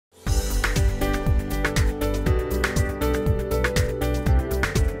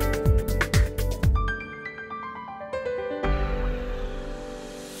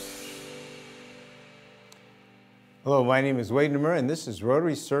Hello, my name is Wade Nemur, and this is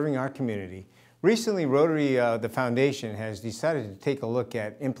Rotary Serving Our Community. Recently, Rotary, the foundation, has decided to take a look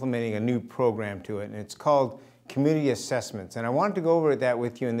at implementing a new program to it, and it's called Community Assessments. And I wanted to go over that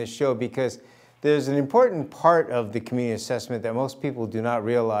with you in this show because there's an important part of the community assessment that most people do not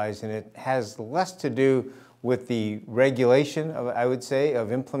realize, and it has less to do with the regulation, I would say,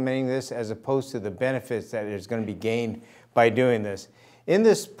 of implementing this as opposed to the benefits that is going to be gained by doing this. In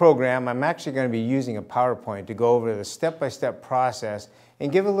this program, I'm actually going to be using a PowerPoint to go over the step-by-step process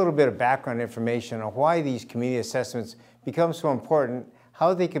and give a little bit of background information on why these community assessments become so important,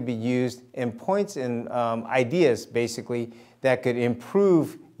 how they could be used, and points and ideas, basically, that could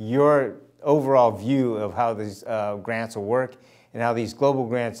improve your overall view of how these grants will work and how these global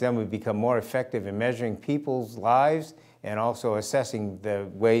grants then would become more effective in measuring people's lives and also assessing the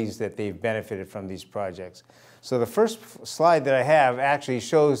ways that they've benefited from these projects. So the first slide that I have actually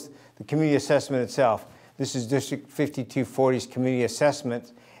shows the community assessment itself. This is District 5240's community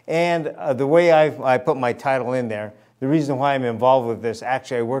assessment, and the way I put my title in there, the reason why I'm involved with this,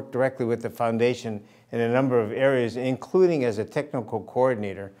 actually I work directly with the foundation in a number of areas, including as a technical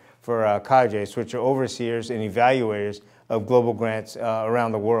coordinator for CAJES, which are overseers and evaluators of global grants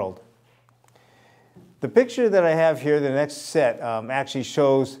around the world. The picture that I have here, the next set, actually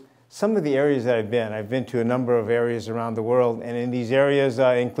shows some of the areas that I've been. I've been to a number of areas around the world, and in these areas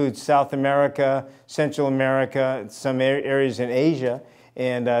include South America, Central America, some areas in Asia,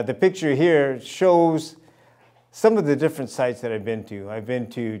 and the picture here shows some of the different sites that I've been to. I've been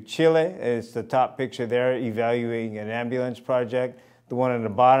to Chile, it's the top picture there, evaluating an ambulance project. The one on the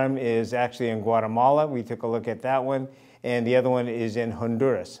bottom is actually in Guatemala. We took a look at that one, and the other one is in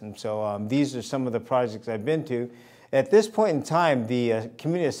Honduras. And so these are some of the projects I've been to. At this point in time, the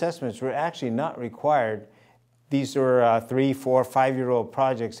community assessments were actually not required. These were 3, 4, 5-year-old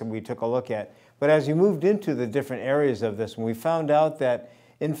projects that we took a look at. But as we moved into the different areas of this, we found out that,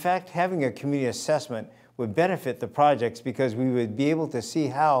 in fact, having a community assessment would benefit the projects because we would be able to see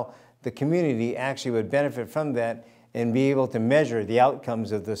how the community actually would benefit from that and be able to measure the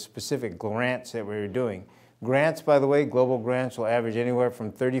outcomes of the specific grants that we were doing. Grants, by the way, global grants will average anywhere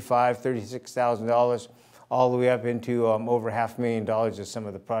from $35,000, $36,000 all the way up into over $500,000 of some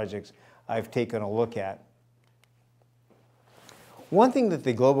of the projects I've taken a look at. One thing that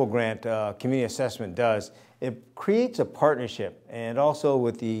the Global Grant Community Assessment does, it creates a partnership, and also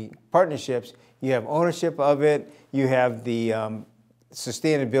with the partnerships, you have ownership of it, you have the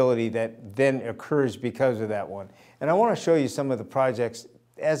sustainability that then occurs because of that one. And I want to show you some of the projects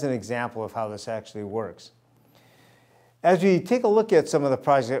as an example of how this actually works. As we take a look at some of the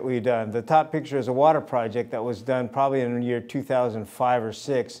projects that we've done, the top picture is a water project that was done probably in the year 2005 or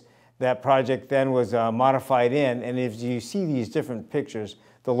 6. That project then was modified in, and if you see these different pictures,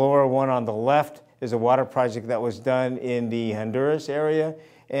 the lower one on the left is a water project that was done in the Honduras area,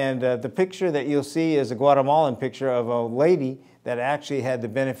 and the picture that you'll see is a Guatemalan picture of a lady that actually had the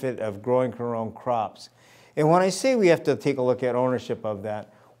benefit of growing her own crops. And when I say we have to take a look at ownership of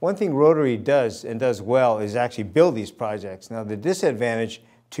that, one thing Rotary does and does well is actually build these projects. Now the disadvantage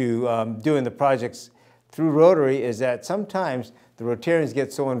to doing the projects through Rotary is that sometimes the Rotarians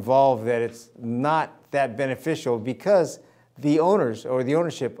get so involved that it's not that beneficial because the owners or the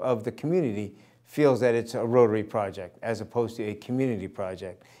ownership of the community feels that it's a Rotary project as opposed to a community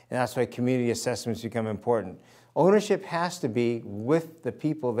project. And that's why community assessments become important. Ownership has to be with the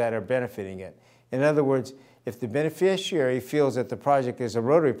people that are benefiting it. In other words, if the beneficiary feels that the project is a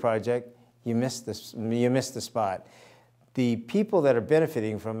Rotary project, you miss the spot. The people that are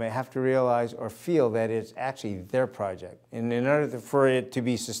benefiting from it have to realize or feel that it's actually their project. And in order for it to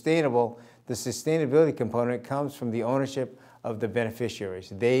be sustainable, the sustainability component comes from the ownership of the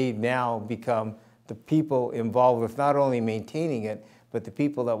beneficiaries. They now become the people involved with not only maintaining it, but the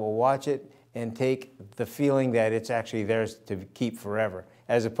people that will watch it and take the feeling that it's actually theirs to keep forever,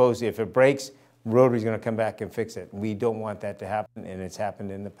 as opposed to if it breaks, Rotary's going to come back and fix it. We don't want that to happen, and it's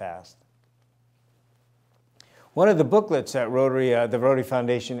happened in the past. One of the booklets that Rotary, the Rotary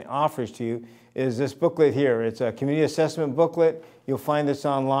Foundation offers to you is this booklet here. It's a community assessment booklet. You'll find this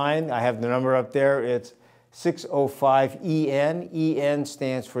online. I have the number up there. It's 605EN. EN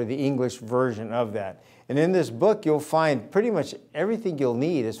stands for the English version of that. And in this book, you'll find pretty much everything you'll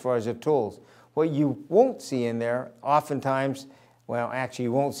need as far as the tools. What you won't see in there, oftentimes, well, actually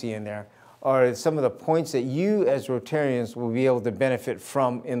you won't see in there, are some of the points that you as Rotarians will be able to benefit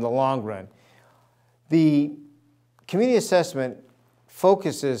from in the long run. The community assessment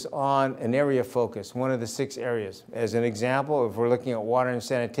focuses on an area of focus, one of the 6 areas. As an example, if we're looking at water and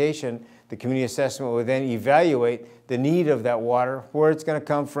sanitation, the community assessment will then evaluate the need of that water, where it's going to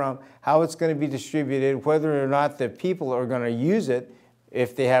come from, how it's going to be distributed, whether or not the people are going to use it,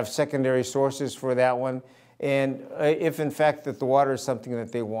 if they have secondary sources for that one, and if in fact that the water is something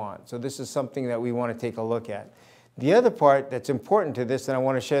that they want. So this is something that we want to take a look at. The other part that's important to this, and I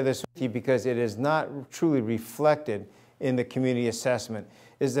want to share this with you because it is not truly reflected in the community assessment,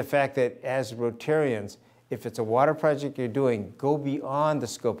 is the fact that as Rotarians, if it's a water project you're doing, go beyond the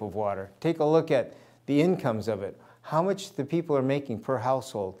scope of water. Take a look at the incomes of it, how much the people are making per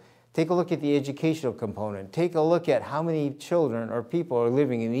household. Take a look at the educational component. Take a look at how many children or people are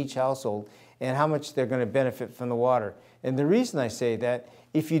living in each household and how much they're going to benefit from the water. And the reason I say that,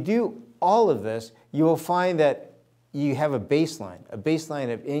 if you do all of this, you will find that you have a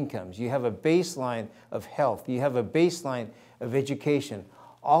baseline of incomes, you have a baseline of health, you have a baseline of education.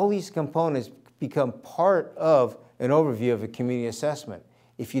 All these components become part of an overview of a community assessment.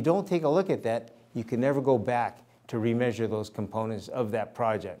 If you don't take a look at that, you can never go back to remeasure those components of that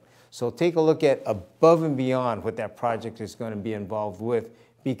project. So take a look at above and beyond what that project is going to be involved with,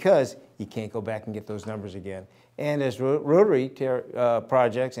 because you can't go back and get those numbers again. And as Rotary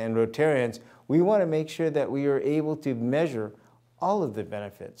projects and Rotarians, we want to make sure that we are able to measure all of the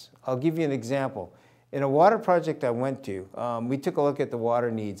benefits. I'll give you an example. In a water project I went to, we took a look at the water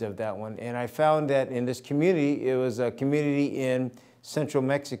needs of that one, and I found that in this community, it was a community in central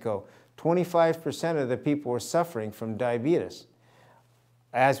Mexico, 25% of the people were suffering from diabetes.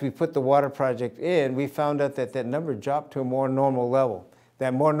 As we put the water project in, we found out that that number dropped to a more normal level.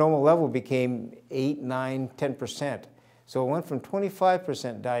 That more normal level became 8, 9, 10%. So it went from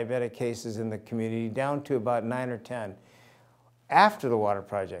 25% diabetic cases in the community down to about 9 or 10 after the water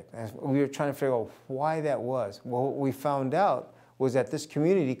project. We were trying to figure out why that was. Well, what we found out was that this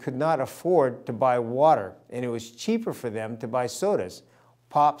community could not afford to buy water, and it was cheaper for them to buy sodas,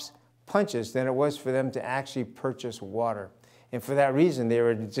 pops, punches, than it was for them to actually purchase water. And for that reason, they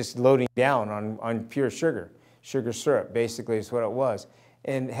were just loading down on pure sugar. Sugar syrup, basically, is what it was.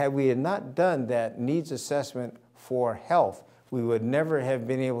 And had we not done that needs assessment for health, we would never have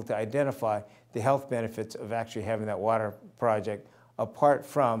been able to identify the health benefits of actually having that water project apart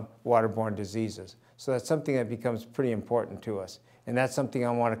from waterborne diseases. So that's something that becomes pretty important to us. And that's something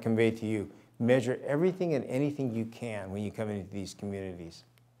I want to convey to you. Measure everything and anything you can when you come into these communities.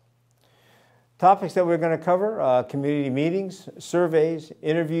 Topics that we're going to cover, community meetings, surveys,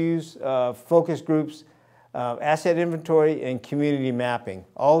 interviews, focus groups, asset inventory, and community mapping.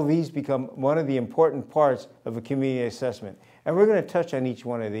 All of these become one of the important parts of a community assessment. And we're going to touch on each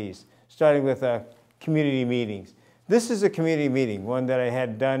one of these, starting with community meetings. This is a community meeting, one that I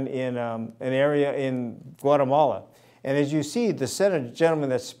had done in an area in Guatemala. And as you see, the Senate gentleman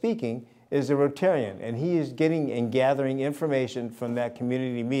that's speaking is a Rotarian, and he is getting and gathering information from that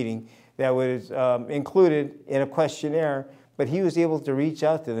community meeting that was included in a questionnaire, but he was able to reach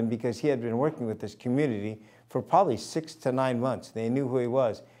out to them because he had been working with this community for probably 6 to 9 months. They knew who he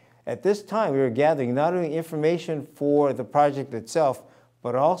was. At this time, we were gathering not only information for the project itself,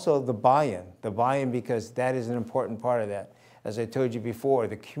 but also the buy-in. The buy-in, because that is an important part of that. As I told you before,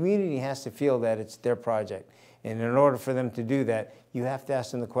 the community has to feel that it's their project. And in order for them to do that, you have to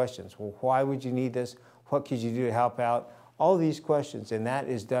ask them the questions. Well, why would you need this? What could you do to help out? All these questions, and that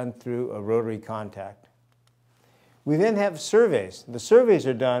is done through a Rotary contact. We then have surveys. The surveys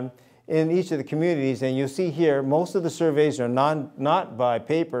are done in each of the communities, and you'll see here, most of the surveys are not by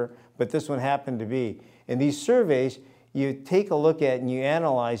paper, but this one happened to be. In these surveys, you take a look at and you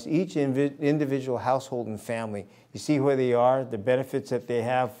analyze each individual household and family. You see where they are, the benefits that they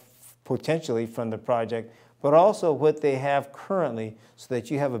have potentially from the project, but also what they have currently so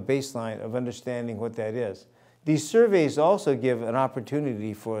that you have a baseline of understanding what that is. These surveys also give an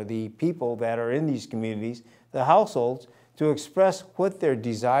opportunity for the people that are in these communities, the households, to express what their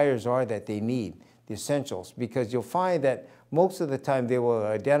desires are that they need, the essentials, because you'll find that most of the time they will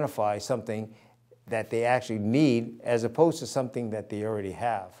identify something that they actually need as opposed to something that they already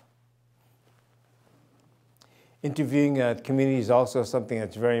have. Interviewing community is also something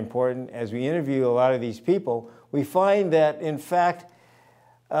that's very important. As we interview a lot of these people, we find that, in fact,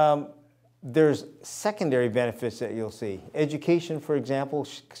 there's secondary benefits that you'll see. Education, for example,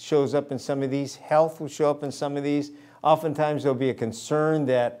 shows up in some of these. Health will show up in some of these. Oftentimes there'll be a concern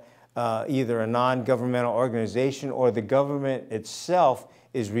that either a non-governmental organization or the government itself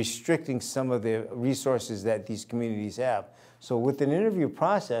is restricting some of the resources that these communities have. So with an interview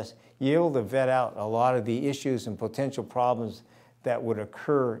process, you're able to vet out a lot of the issues and potential problems that would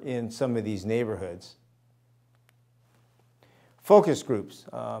occur in some of these neighborhoods. Focus groups.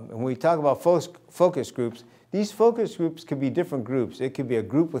 And when we talk about focus groups, these focus groups could be different groups. It could be a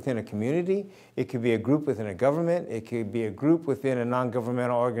group within a community, it could be a group within a government, it could be a group within a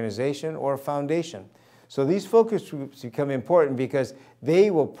non-governmental organization or a foundation. So these focus groups become important because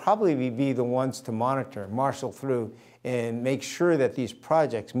they will probably be the ones to monitor, marshal through, and make sure that these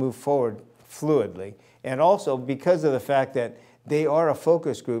projects move forward fluidly. And also because of the fact that they are a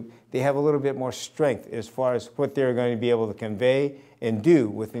focus group, they have a little bit more strength as far as what they're going to be able to convey and do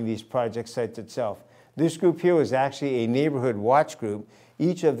within these project sites itself. This group here was actually a neighborhood watch group.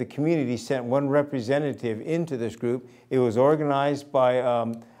 Each of the communities sent one representative into this group. It was organized by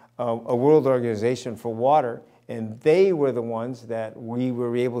a World Organization for Water, and they were the ones that we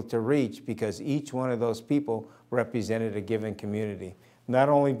were able to reach because each one of those people represented a given community. Not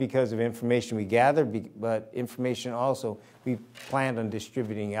only because of information we gathered, but information also we planned on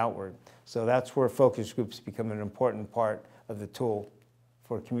distributing outward. So that's where focus groups become an important part of the tool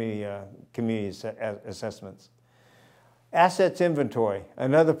for community assessments. Assets inventory,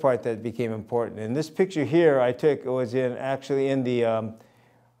 another part that became important. And this picture here I took was actually in the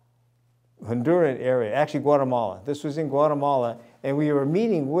Honduran area, actually Guatemala. This was in Guatemala, and we were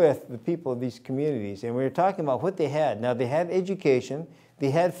meeting with the people of these communities, and we were talking about what they had. Now, they had education, they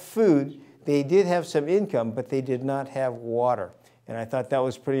had food, they did have some income, but they did not have water. And I thought that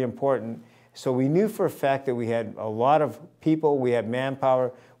was pretty important. So we knew for a fact that we had a lot of people, we had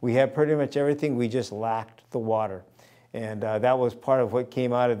manpower, we had pretty much everything, we just lacked the water. And that was part of what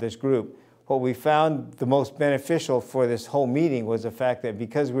came out of this group. What we found the most beneficial for this whole meeting was the fact that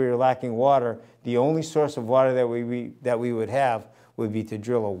because we were lacking water, the only source of water that we would have would be to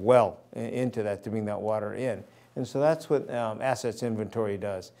drill a well into that to bring that water in. And so that's what assets inventory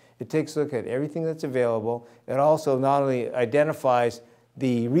does. It takes a look at everything that's available. It also not only identifies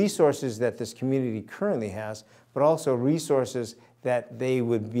the resources that this community currently has, but also resources that they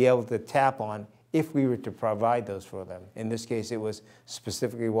would be able to tap on if we were to provide those for them. In this case, it was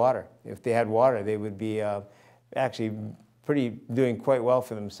specifically water. If they had water, they would be actually doing quite well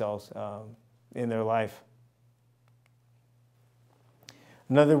for themselves in their life.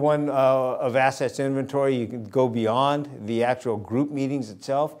 Another one of assets inventory, you can go beyond the actual group meetings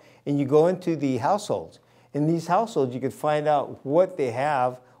itself, and you go into the households. In these households, you could find out what they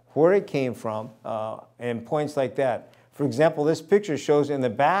have, where it came from, and points like that. For example, this picture shows in the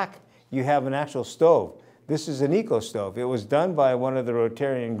back, you have an actual stove. This is an eco stove. It was done by one of the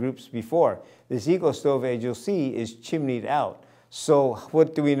Rotarian groups before. This eco stove, as you'll see, is chimneyed out. So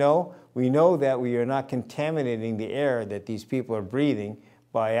what do we know? We know that we are not contaminating the air that these people are breathing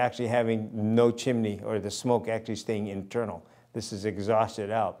by actually having no chimney or the smoke actually staying internal. This is exhausted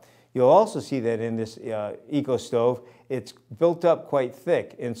out. You'll also see that in this eco stove, it's built up quite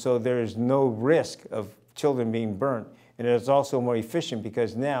thick, and so there's no risk of children being burnt. And it's also more efficient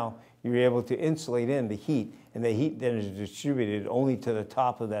because now you're able to insulate in the heat, and the heat then is distributed only to the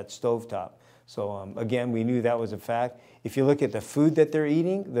top of that stovetop. So again, we knew that was a fact. If you look at the food that they're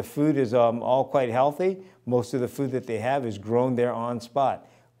eating, the food is all quite healthy. Most of the food that they have is grown there on spot.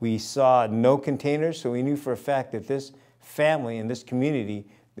 We saw no containers, so we knew for a fact that this family and this community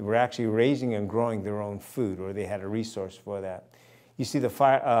were actually raising and growing their own food, or they had a resource for that. You see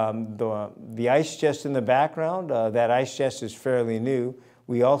the ice chest in the background. That ice chest is fairly new.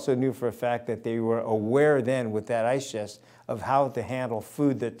 We also knew for a fact that they were aware then with that ice chest of how to handle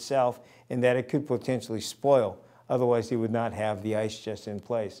food itself and that it could potentially spoil. Otherwise, they would not have the ice chest in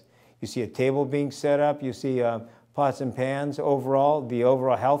place. You see a table being set up. You see pots and pans overall. The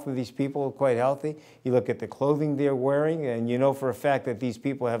overall health of these people are quite healthy. You look at the clothing they're wearing, and you know for a fact that these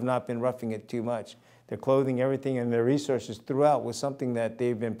people have not been roughing it too much. Their clothing, everything, and their resources throughout was something that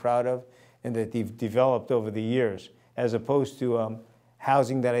they've been proud of and that they've developed over the years, as opposed to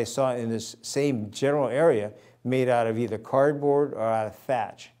housing that I saw in this same general area made out of either cardboard or out of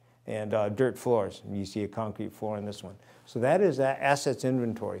thatch and dirt floors. And you see a concrete floor in this one. So that is assets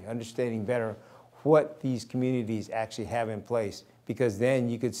inventory, understanding better what these communities actually have in place, because then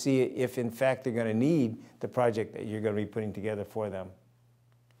you could see if in fact they're going to need the project that you're going to be putting together for them.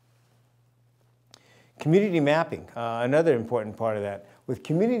 Community mapping, another important part of that. With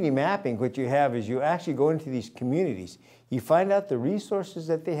community mapping, what you have is you actually go into these communities. You find out the resources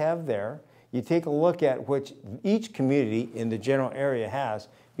that they have there. You take a look at what each community in the general area has,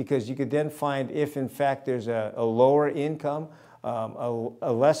 because you could then find if in fact there's a lower income,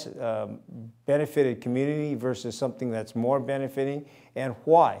 a less benefited community versus something that's more benefiting, and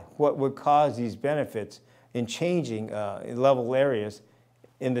why. What would cause these benefits in changing level areas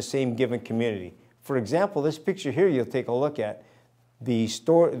in the same given community. For example, this picture here you'll take a look at. The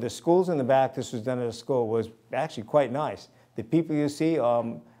schools in the back, this was done at a school, was actually quite nice. The people you see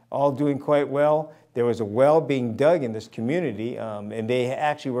all doing quite well. There was a well being dug in this community, and they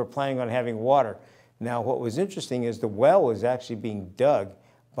actually were planning on having water. Now, what was interesting is the well was actually being dug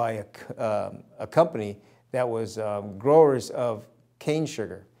by a company that was growers of cane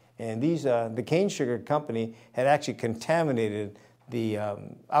sugar. And the cane sugar company had actually contaminated the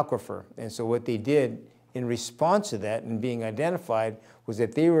aquifer. And so what they did in response to that and being identified was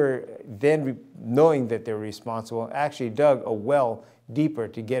that they were then, knowing that they were responsible, actually dug a well deeper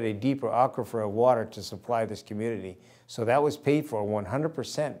to get a deeper aquifer of water to supply this community. So that was paid for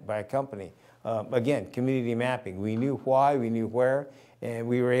 100% by a company. Again, community mapping. We knew why, we knew where, and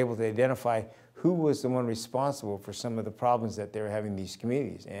we were able to identify who was the one responsible for some of the problems that they were having in these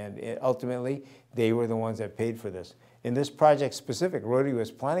communities. And ultimately, they were the ones that paid for this. In this project specific, Rotary was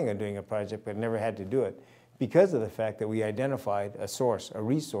planning on doing a project but never had to do it because of the fact that we identified a source, a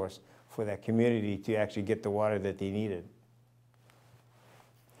resource for that community to actually get the water that they needed.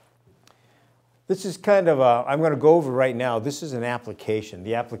 This is kind of, I'm going to go over right now, this is an application.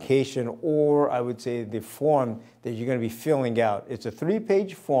 The application, or I would say the form that you're going to be filling out. It's a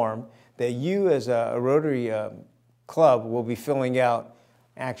 3-page form that you as a Rotary club will be filling out,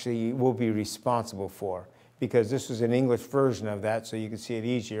 actually will be responsible for, because this is an English version of that so you can see it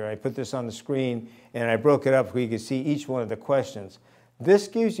easier. I put this on the screen and I broke it up so you can see each one of the questions. This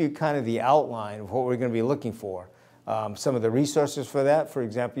gives you kind of the outline of what we're going to be looking for. Some of the resources for that, for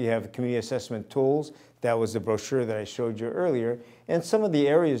example, you have community assessment tools. That was the brochure that I showed you earlier, and some of the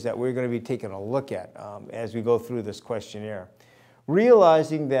areas that we're going to be taking a look at as we go through this questionnaire.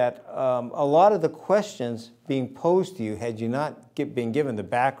 Realizing that a lot of the questions being posed to you, had you not been given the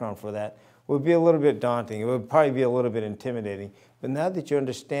background for that, would be a little bit daunting. It would probably be a little bit intimidating. But now that you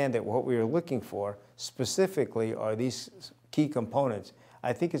understand that what we are looking for specifically are these key components,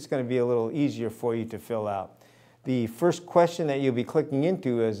 I think it's going to be a little easier for you to fill out. The first question that you'll be clicking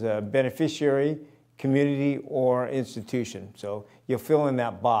into is a beneficiary, community, or institution. So you'll fill in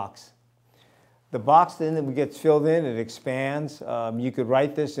that box. The box then gets filled in, it expands. You could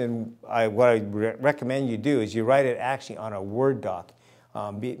write this in, what I recommend you do is you write it actually on a Word doc.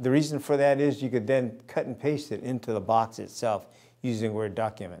 The reason for that is you could then cut and paste it into the box itself using a Word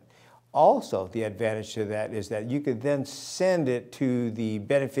document. Also, the advantage to that is that you could then send it to the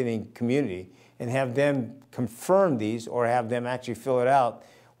benefiting community and have them confirm these or have them actually fill it out.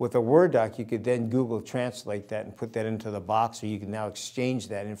 With a Word doc, you could then Google Translate that and put that into the box, or you can now exchange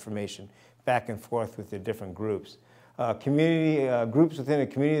that information back and forth with the different groups. Community groups within a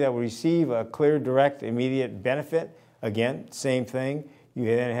community that will receive a clear, direct, immediate benefit. Again, same thing. You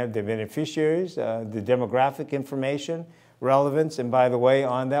then have the beneficiaries, the demographic information, relevance, and by the way,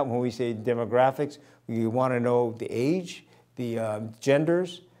 on that, when we say demographics, you want to know the age, the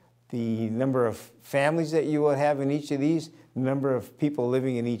genders, the number of families that you will have in each of these, the number of people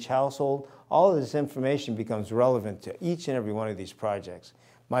living in each household. All of this information becomes relevant to each and every one of these projects.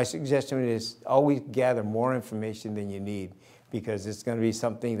 My suggestion is always gather more information than you need, because it's going to be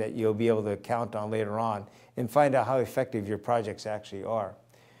something that you'll be able to count on later on and find out how effective your projects actually are.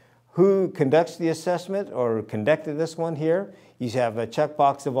 Who conducts the assessment or conducted this one here? You have a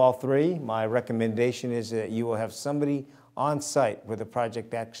checkbox of all three. My recommendation is that you will have somebody on site where the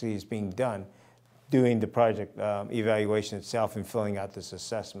project actually is being done, doing the project evaluation itself and filling out this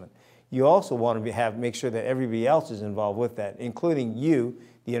assessment. You also want to make sure that everybody else is involved with that, including you,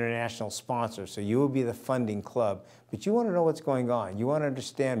 the international sponsor. So you will be the funding club, but you want to know what's going on. You want to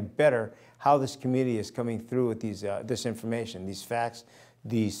understand better how this community is coming through with these, this information, these facts,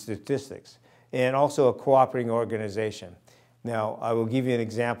 these statistics, and also a cooperating organization. Now, I will give you an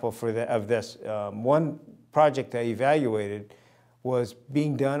example of this. One project I evaluated was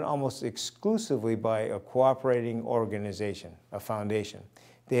being done almost exclusively by a cooperating organization, a foundation.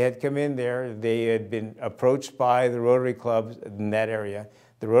 They had come in there, they had been approached by the Rotary clubs in that area.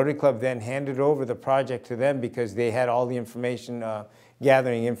 The Rotary Club then handed over the project to them because they had all the information,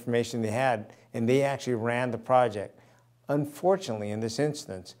 gathering information they had, and they actually ran the project. Unfortunately, in this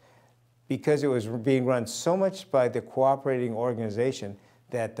instance, because it was being run so much by the cooperating organization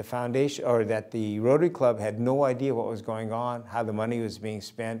that the foundation, or that the Rotary Club had no idea what was going on, how the money was being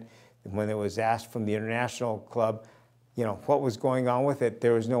spent. When it was asked from the International Club, you know, what was going on with it,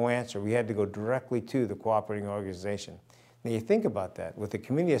 there was no answer. We had to go directly to the cooperating organization. Now you think about that. With the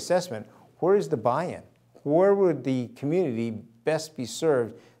community assessment, where is the buy-in? Where would the community best be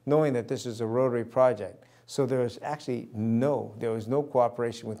served knowing that this is a Rotary project? So there was actually there was no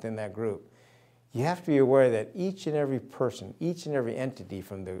cooperation within that group. You have to be aware that each and every person, each and every entity,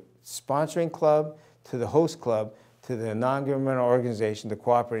 from the sponsoring club to the host club to the non-governmental organization, the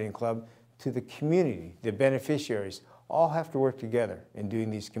cooperating club, to the community, the beneficiaries, all have to work together in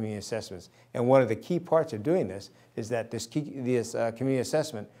doing these community assessments. And one of the key parts of doing this is that this community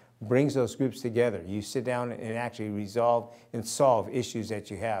assessment brings those groups together. You sit down and actually resolve and solve issues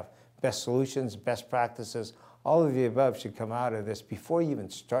that you have. Best solutions, best practices, all of the above should come out of this before you even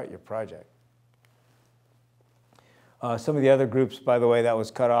start your project. Some of the other groups, by the way, that was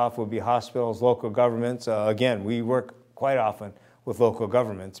cut off would be hospitals, local governments. Again, we work quite often with local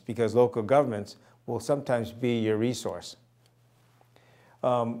governments because local governments will sometimes be your resource.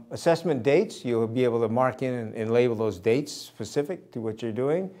 Assessment dates, you'll be able to mark in and label those dates specific to what you're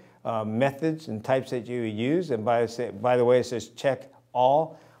doing. Methods and types that you use, and by the way, it says check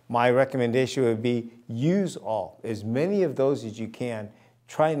all. My recommendation would be use all. As many of those as you can,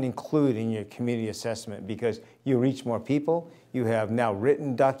 try and include in your community assessment because you reach more people. You have now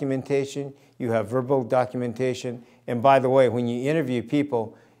written documentation, you have verbal documentation, and by the way, when you interview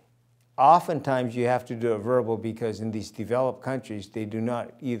people, oftentimes you have to do a verbal because in these developed countries, they do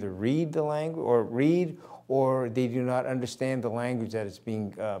not either read the language or they do not understand the language that it's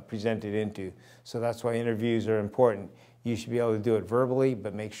being presented into. So that's why interviews are important. You should be able to do it verbally,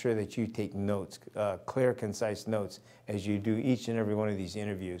 but make sure that you take notes, clear, concise notes as you do each and every one of these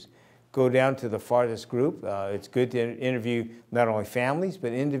interviews. Go down to the farthest group. It's good to interview not only families,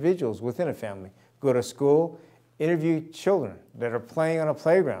 but individuals within a family. Go to school, interview children that are playing on a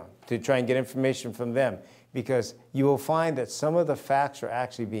playground to try and get information from them because you will find that some of the facts are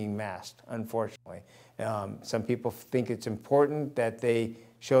actually being masked, unfortunately. Some people think it's important that they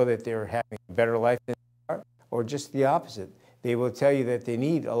show that they're having a better life than they are, or just the opposite. They will tell you that they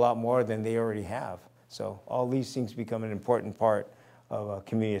need a lot more than they already have. So all these things become an important part of a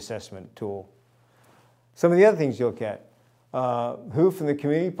community assessment tool. Some of the other things you look at. Who from the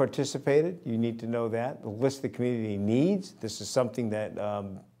community participated? You need to know that. The list of community needs. This is something that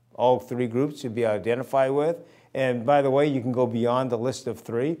all three groups should be identified with. And by the way, you can go beyond the list of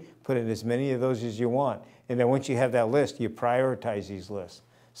three, put in as many of those as you want. And then once you have that list, you prioritize these lists.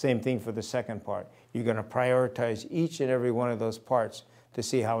 Same thing for the second part. You're going to prioritize each and every one of those parts to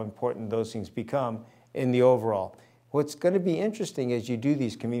see how important those things become in the overall. What's going to be interesting as you do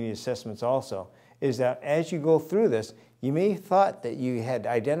these community assessments also is that as you go through this, you may have thought that you had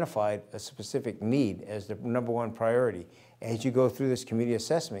identified a specific need as the #1 priority. As you go through this community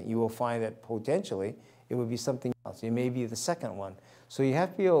assessment, you will find that potentially it would be something else. It may be the second one. So you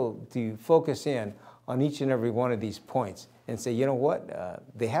have to be able to focus in on each and every one of these points and say, you know what,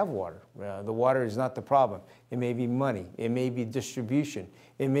 they have water. The water is not the problem. It may be money. It may be distribution.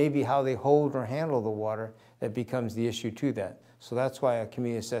 It may be how they hold or handle the water that becomes the issue to that. So that's why a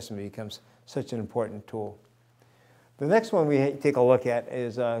community assessment becomes such an important tool. The next one we take a look at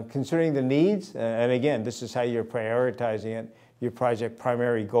is considering the needs. And again, this is how you're prioritizing it, your project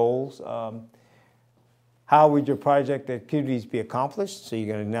primary goals. How would your project activities be accomplished? So you're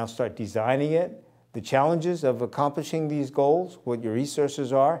going to now start designing it. The challenges of accomplishing these goals, what your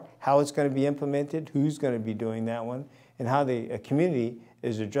resources are, how it's going to be implemented, who's going to be doing that one, and how the community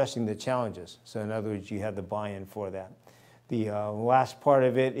is addressing the challenges. So in other words, you have the buy-in for that. The last part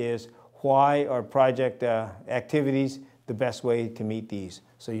of it is why are project activities the best way to meet these?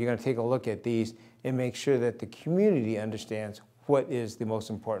 So you're going to take a look at these and make sure that the community understands what is the most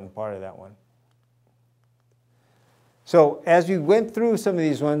important part of that one. So as we went through some of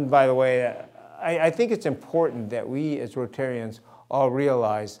these ones, by the way, I think it's important that we as Rotarians all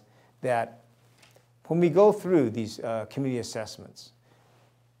realize that when we go through these community assessments,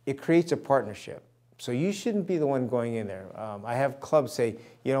 it creates a partnership. So you shouldn't be the one going in there. I have clubs say,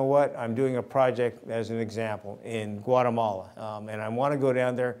 you know what, I'm doing a project, as an example, in Guatemala, and I want to go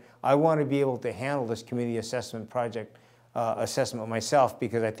down there. I want to be able to handle this community assessment project assessment myself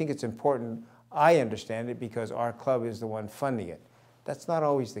because I think it's important I understand it because our club is the one funding it. That's not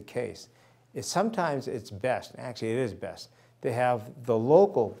always the case. Sometimes it's best, actually it is best, to have the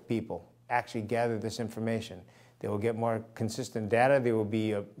local people actually gather this information. They will get more consistent data.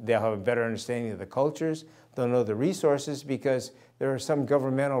 They'll have a better understanding of the cultures. They'll know the resources because there are some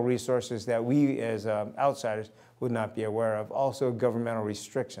governmental resources that we as outsiders would not be aware of. Also governmental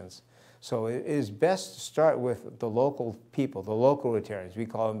restrictions. So it is best to start with the local people, the local Rotarians. We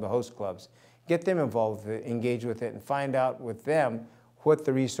call them the host clubs. Get them involved with it, engage with it, and find out with them what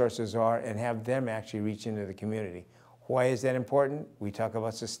the resources are and have them actually reach into the community. Why is that important? We talk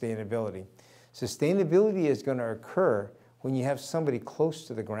about sustainability. Sustainability is going to occur when you have somebody close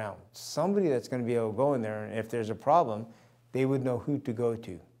to the ground, somebody that's going to be able to go in there, and if there's a problem, they would know who to go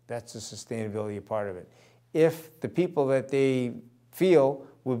to. That's the sustainability part of it. If the people that they feel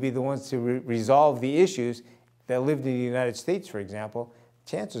would be the ones to resolve the issues that lived in the United States, for example,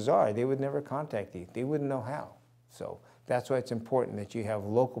 chances are they would never contact you. They wouldn't know how. So that's why it's important that you have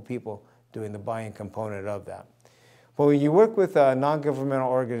local people doing the buy-in component of that. Well, when you work with non-governmental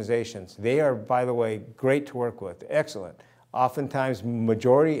organizations, they are, by the way, great to work with, excellent. Oftentimes,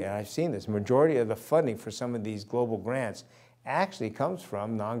 majority, and I've seen this, majority of the funding for some of these global grants actually comes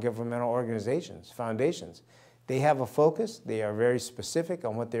from non-governmental organizations, foundations. They have a focus, they are very specific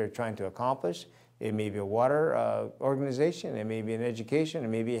on what they're trying to accomplish. It may be a water organization, it may be an education, it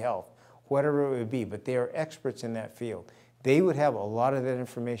may be health, whatever it would be, but they are experts in that field. They would have a lot of that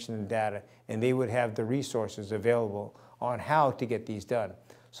information and data, and they would have the resources available on how to get these done.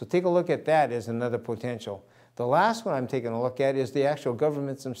 So take a look at that as another potential. The last one I'm taking a look at is the actual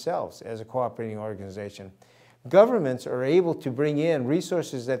governments themselves as a cooperating organization. Governments are able to bring in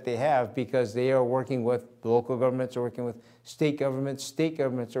resources that they have because they are working with local governments, are working with state governments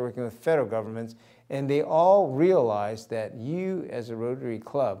are working with federal governments, and they all realize that you as a Rotary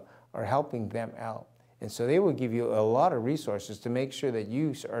Club are helping them out. And so they will give you a lot of resources to make sure that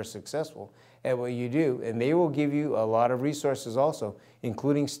you are successful at what you do. And they will give you a lot of resources also,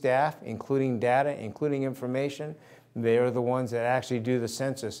 including staff, including data, including information. They are the ones that actually do the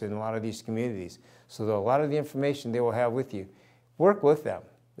census in a lot of these communities. So a lot of the information they will have with you. Work with them.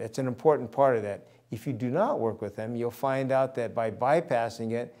 That's an important part of that. If you do not work with them, you'll find out that by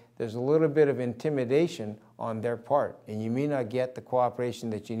bypassing it, there's a little bit of intimidation on their part, and you may not get the cooperation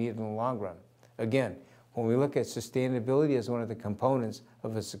that you need in the long run. Again, when we look at sustainability as one of the components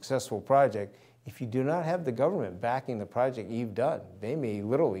of a successful project, if you do not have the government backing the project you've done, they may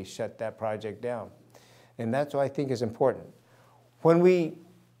literally shut that project down. And that's what I think is important. When we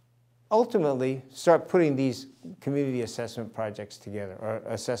ultimately start putting these community assessment projects together, or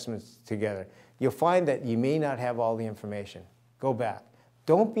assessments together, you'll find that you may not have all the information. Go back.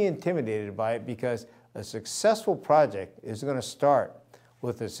 Don't be intimidated by it, because a successful project is going to start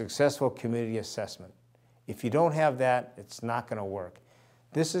with a successful community assessment. If you don't have that, it's not going to work.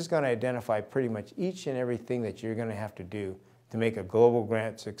 This is going to identify pretty much each and everything that you're going to have to do to make a global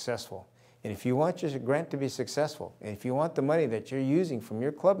grant successful. And if you want your grant to be successful, and if you want the money that you're using from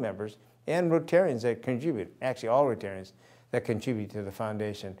your club members and Rotarians that contribute, actually all Rotarians that contribute to the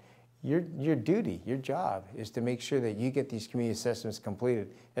foundation, your duty, your job is to make sure that you get these community assessments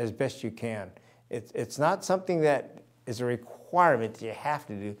completed as best you can. It's not something that is a requirement that you have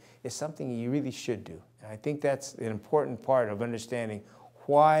to do. It's something you really should do. And I think that's an important part of understanding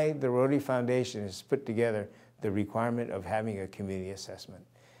why the Rotary Foundation has put together the requirement of having a community assessment.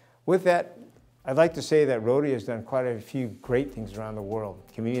 With that, I'd like to say that Rotary has done quite a few great things around the world.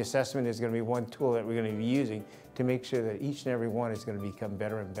 Community assessment is going to be one tool that we're going to be using to make sure that each and every one is going to become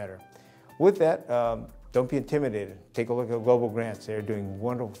better and better. With that, don't be intimidated. Take a look at global grants. They're doing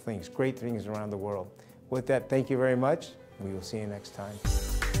wonderful things, great things around the world. With that, thank you very much. We will see you next time.